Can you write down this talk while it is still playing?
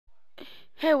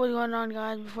Hey, what's going on,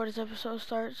 guys? Before this episode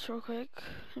starts, real quick,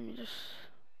 let me just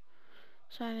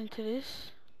sign into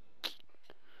this.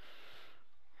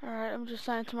 Alright, I'm just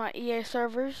signing to my EA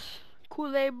servers.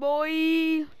 Kool-Aid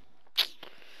boy!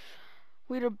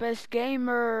 We the best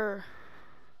gamer.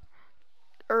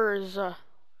 Drogba's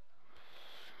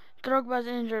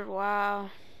injured, wow.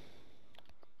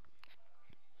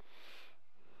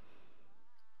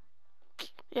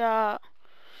 Yeah,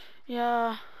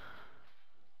 yeah.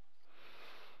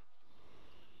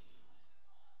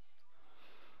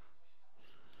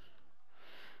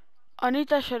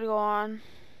 Anita should go on.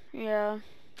 Yeah.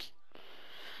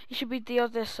 You should be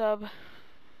Tiote sub.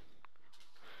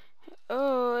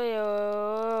 Oh,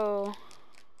 yo.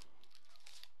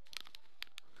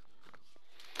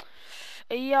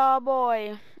 Yeah,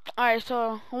 boy. Alright,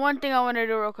 so one thing I want to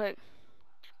do real quick.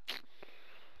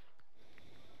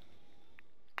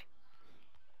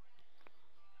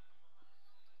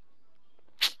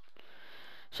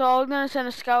 So I was gonna send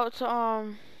a scout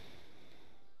to,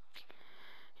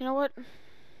 you know what?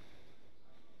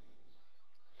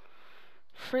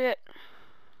 Forget.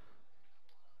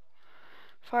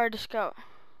 Fire the scout.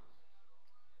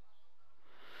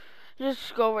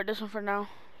 Just go over this one for now.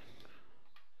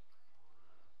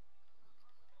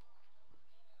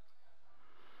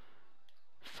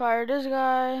 Fire this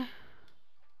guy.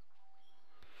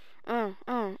 Uh,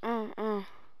 uh, uh, uh.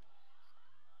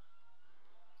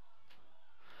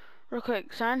 Real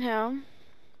quick, sign him.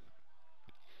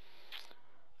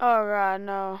 Oh god,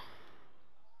 no.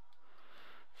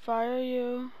 Fire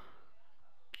you.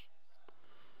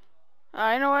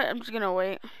 You know what? I'm just gonna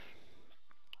wait.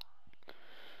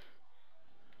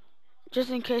 Just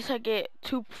in case I get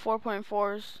two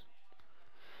 4.4s.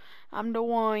 I'm the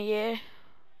one, yeah.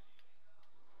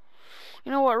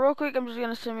 You know what? Real quick, I'm just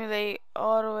gonna simulate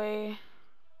all the way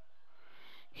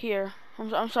here.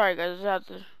 I'm sorry, guys.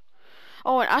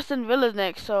 Oh, and Aston Villa's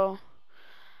next, so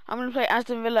I'm gonna play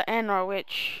Aston Villa and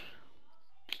Norwich.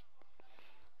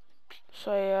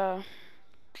 So yeah.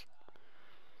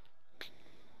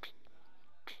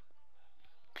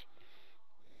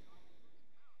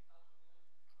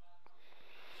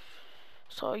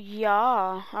 So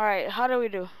yeah. Alright, how do we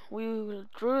do? We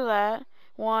drew that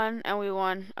one and we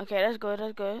won. Okay, that's good,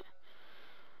 that's good.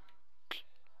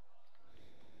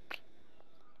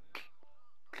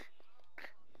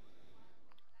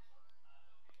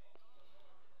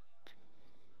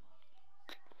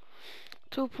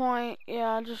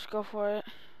 Yeah, I'll just go for it.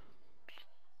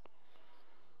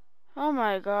 Oh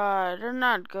my god, they're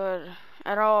not good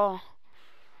at all.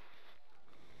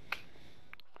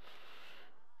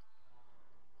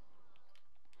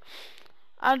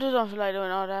 I just don't feel like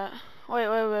doing all that. Wait,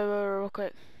 real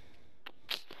quick.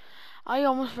 I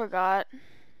almost forgot.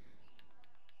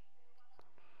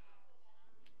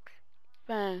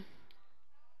 Bang.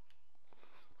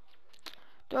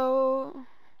 Do. Oh,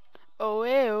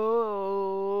 oh.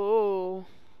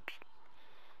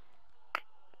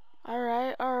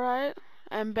 Alright.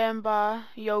 And Bemba,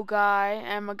 Yo Guy,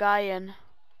 and Magayan.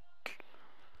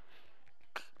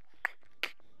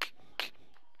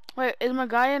 Wait, is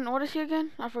Magayan, what is he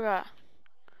again? I forgot.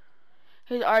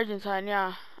 He's Argentine,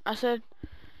 yeah. I said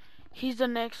he's the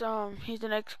next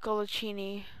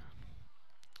Colaccini.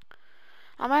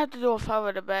 I might have to do a 5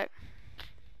 at the back.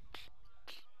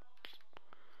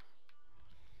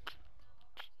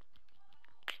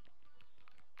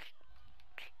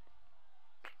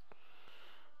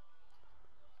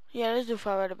 Yeah, let's do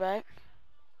 5 at the back.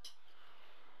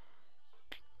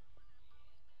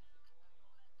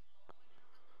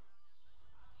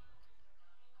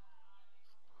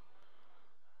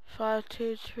 Five,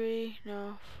 two, three,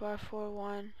 no, 5, 4,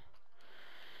 1.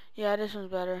 Yeah, this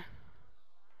one's better.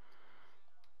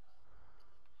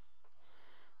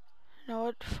 You know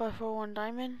what? 5, 4, 1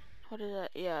 diamond? What is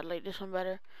that? Yeah, I like this one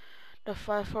better. The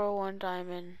 5, 4, 1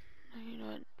 diamond. You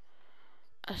know what?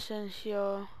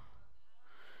 Asensio,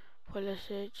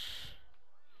 Pulisic,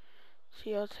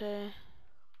 Tiote,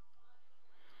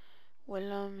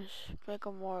 Williams. Make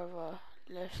him more of a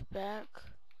left back.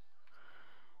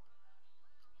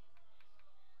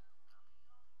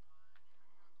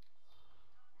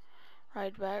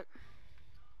 Right back.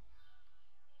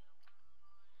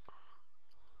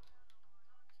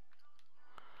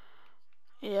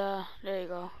 Yeah, there you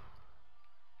go.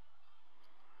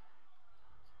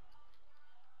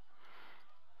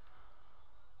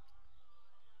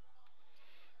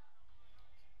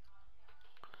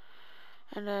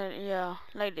 And then, yeah,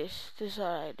 like this. This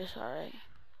alright.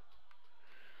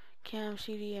 Cam,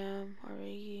 CDM,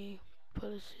 Origi,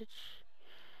 Pulisic.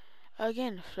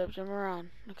 Again, flip them around.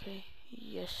 Okay,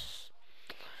 yes.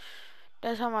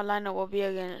 That's how my lineup will be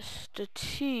against the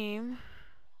team.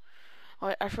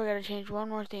 Oh, I forgot to change one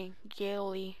more thing.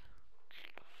 Gailey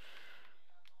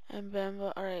and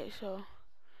Bamba. Alright, so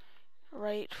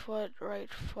right foot, right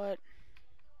foot.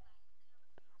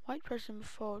 White person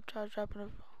before dropping the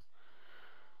ball.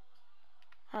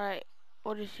 Alright,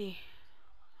 what is he?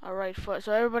 A right foot.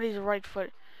 So everybody's a right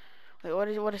foot. Wait,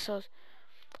 what is those?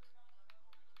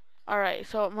 Alright,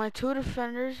 so my two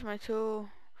defenders, my two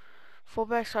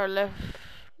fullbacks are left,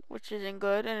 which isn't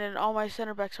good, and then all my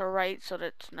center backs are right, so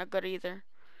that's not good either.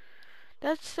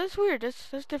 That's weird.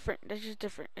 That's different. That's just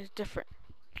different. It's different.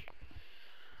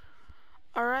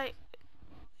 Alright,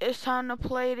 it's time to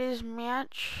play this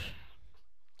match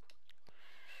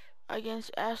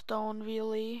against Aston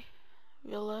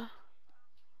Villa.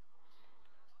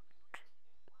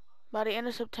 By the end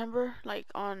of September, like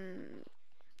on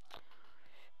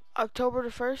October the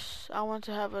 1st, I want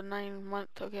to have a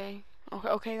 9-month, okay?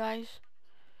 Okay, guys?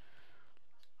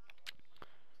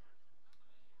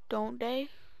 Don't they?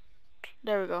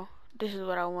 There we go. This is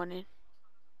what I wanted.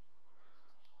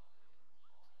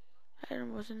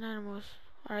 Animals and animals.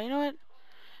 Alright, you know what?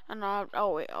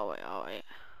 I'll wait.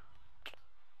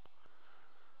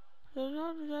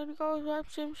 There goes Rap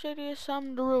Slim Shady is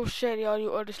some the real shady. All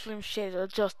you other Slim Shadys are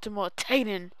just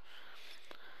imitating.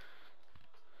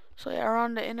 So yeah,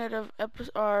 around the end of the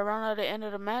episode, or around the end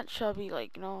of the match, I'll be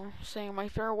like, saying my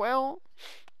farewell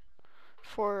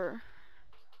for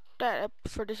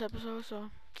for this episode.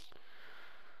 So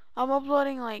I'm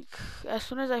uploading like as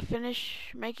soon as I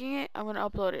finish making it, I'm gonna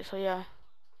upload it. So yeah,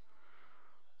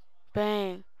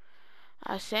 bang!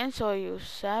 I censor you,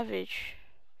 savage.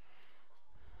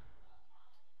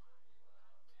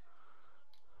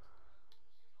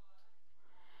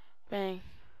 Bang.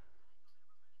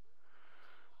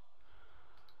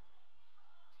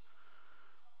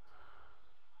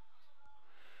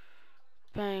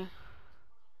 Bang.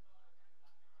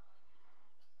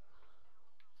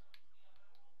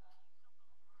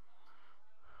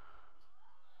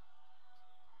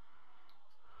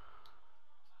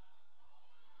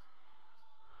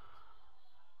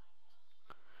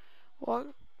 Walk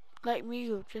like me,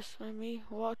 just like me.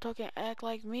 Walk, talk, and act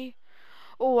like me.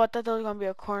 Oh, I thought that was gonna be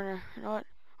a corner. You know what?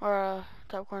 Or a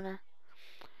top corner.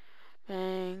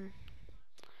 Bang.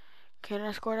 Can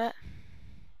I score that?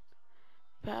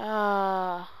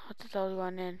 I thought that was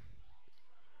going in.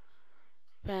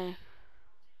 Bang.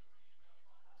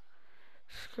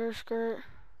 Skirt, skirt.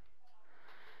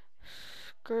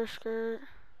 Skirt, skirt.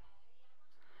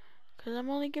 Cause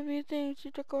I'm only giving you things you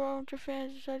to go around with your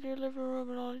fans inside your living room,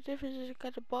 and all the differences you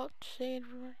got the box saying.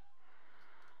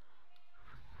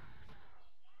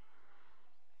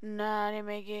 Nah, I didn't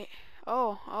make it.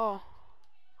 Oh.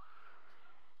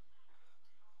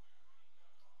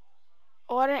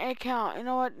 Oh, I didn't count. You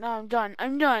know what? No, I'm done.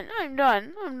 I'm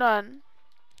done.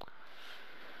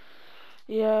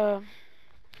 Yeah.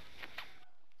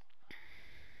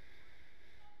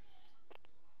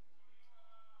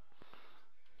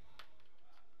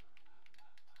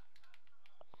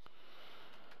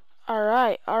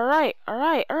 Alright.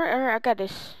 I got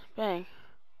this. Bang.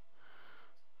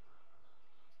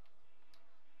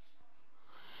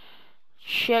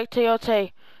 Check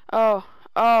Tiote. Oh.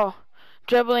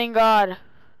 Dribbling God.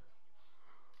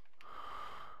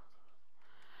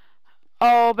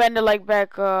 Oh, bend the leg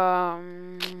back. That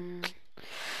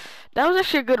was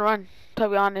actually a good run, to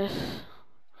be honest.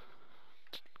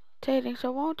 Tating,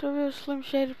 so won't the real Slim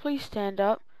Shady please stand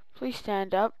up? Please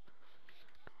stand up.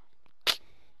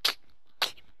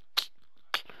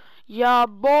 Yeah,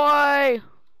 boy!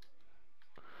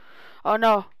 Oh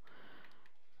no.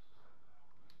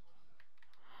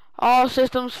 All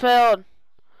systems failed.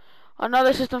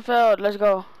 Another system failed. Let's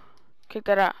go. Kick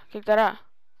that out.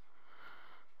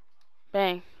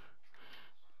 Bang.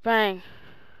 Bang.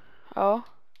 Oh.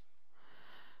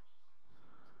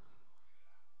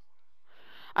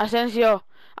 Asensio.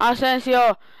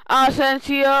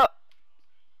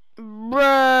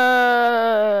 Bruh.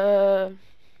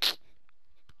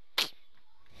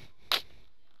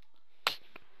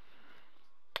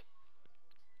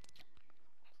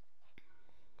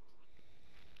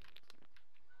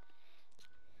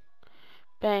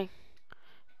 Bang.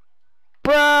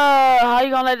 Bruh. How you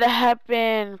gonna let that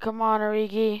happen? Come on,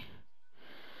 Origi.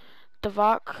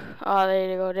 Devok. Oh, there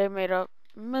you go. They made a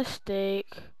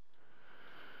mistake.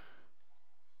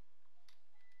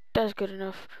 That's good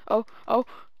enough. Oh,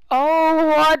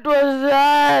 what was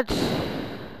that?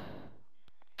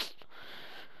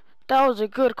 That was a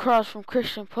good cross from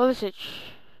Christian Pulisic.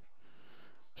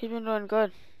 He's been doing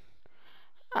good.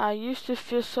 I used to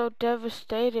feel so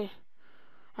devastated.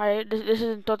 Alright, this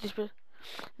isn't Totti's.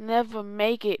 never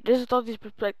make it. This is Tiote's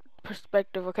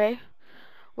perspective, okay?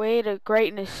 Way to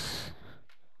greatness.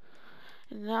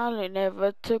 Now it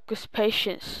never took his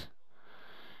patience.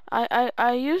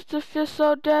 I used to feel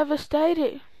so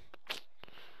devastated.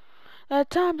 At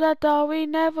times I thought we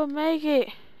never make it.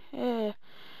 Yeah.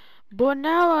 But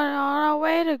now we're on our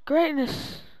way to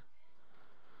greatness.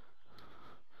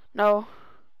 No.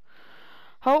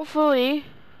 Hopefully.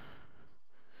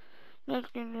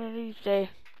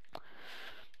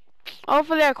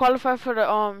 Hopefully I qualify for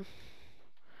the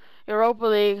Europa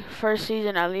League first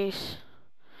season at least.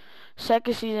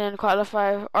 Second season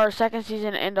qualify or second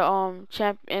season in the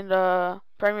in the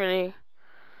Premier League.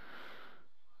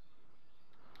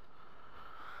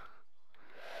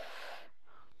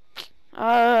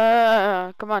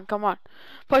 Come on, come on.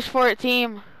 Push for it,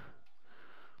 team.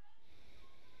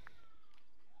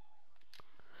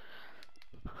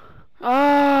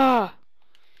 Ah.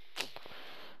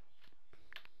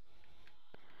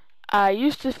 I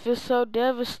used to feel so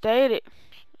devastated.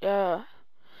 Yeah.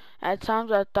 At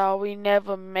times I thought we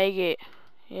never make it.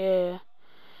 Yeah.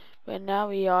 But now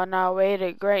we are on our way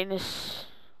to greatness.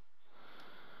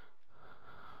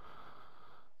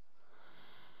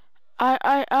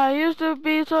 I used to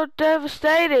be so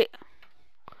devastated.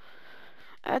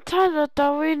 At times I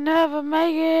thought we'd never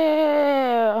make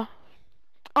it.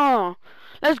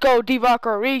 Let's go, Divock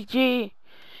Origi.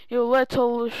 You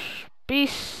little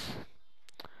beast.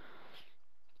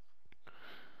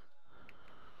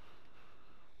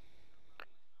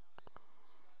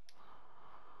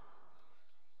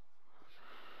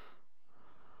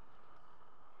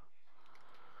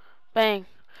 Bang.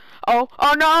 Oh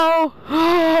no!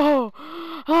 Oh,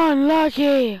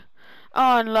 unlucky.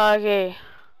 Unlucky.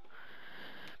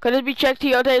 Could it be check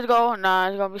Tiote's goal? Nah,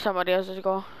 it's gonna be somebody else's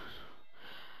goal.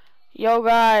 Yo,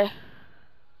 guy.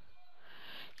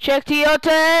 Check Tiote!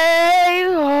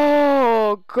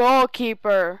 Oh,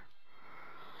 goalkeeper.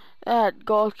 That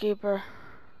goalkeeper.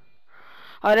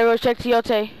 Oh, there goes check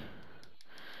Tiote.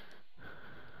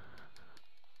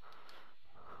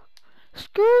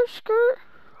 Skirt.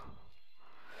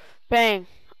 Bang.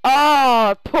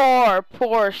 Oh,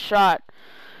 poor shot.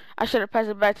 I should have passed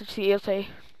it back to Tiote.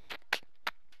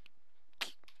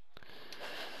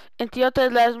 In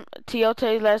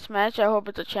Tiote's last match, I hope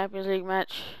it's a Champions League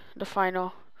match. The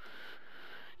final.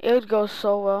 It would go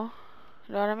so well.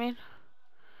 You know what I mean?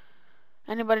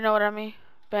 Anybody know what I mean?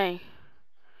 Bang.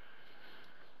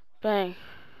 Bang.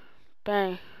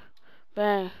 Bang.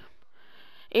 Bang.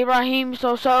 Ibrahim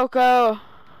Sissoko.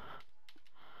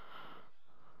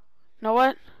 Know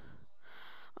what?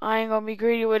 I ain't gonna be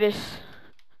greedy with this.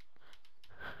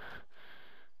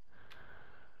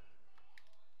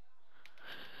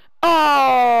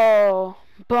 Oh,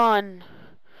 bun.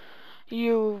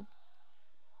 You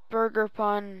burger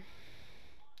pun.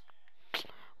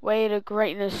 Way to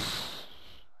greatness.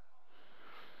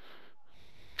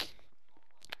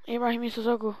 Ibrahim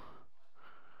Sissoko.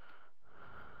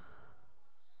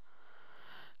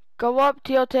 Go up,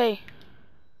 Tiote.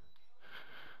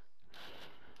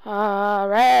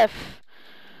 Ref.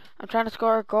 I'm trying to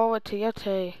score a goal with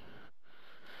Tiote.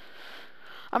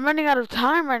 I'm running out of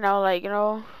time right now, like, you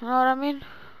know what I mean?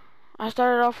 I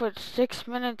started off with 6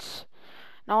 minutes,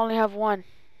 and I only have 1.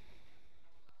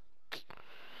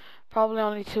 Probably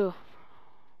only 2.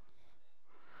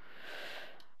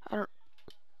 I don't...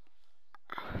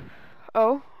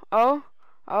 Oh.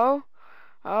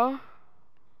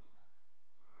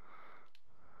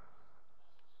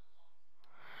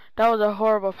 That was a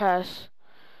horrible pass.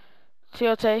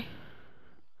 Tiote.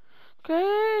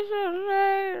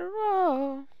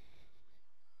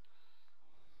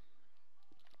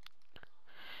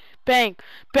 Bang,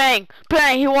 bang,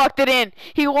 bang. He walked it in.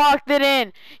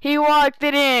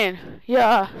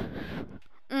 Yeah.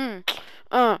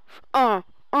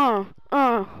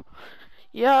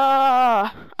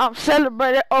 Yeah. I'm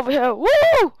celebrating over here.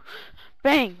 Woo!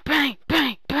 Bang, bang,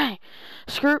 bang, bang.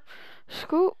 Scoop.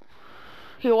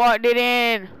 He walked it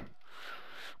in.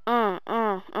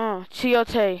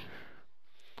 Tiote.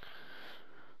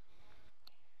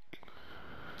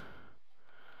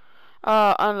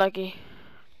 Unlucky.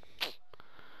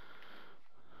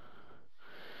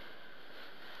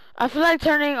 I feel like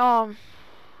turning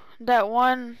that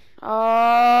one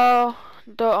the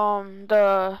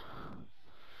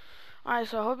alright,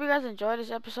 so I hope you guys enjoyed this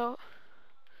episode.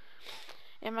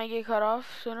 It might get cut off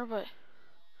sooner, but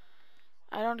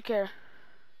I don't care.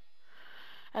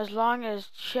 As long as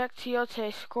Check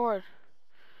Tiote scored.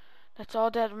 That's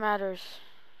all that matters,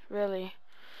 really.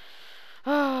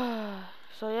 So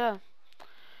yeah.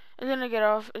 It's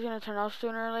gonna turn off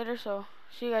sooner or later, so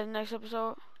see you guys in the next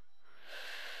episode.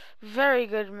 Very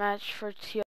good match for Tiote.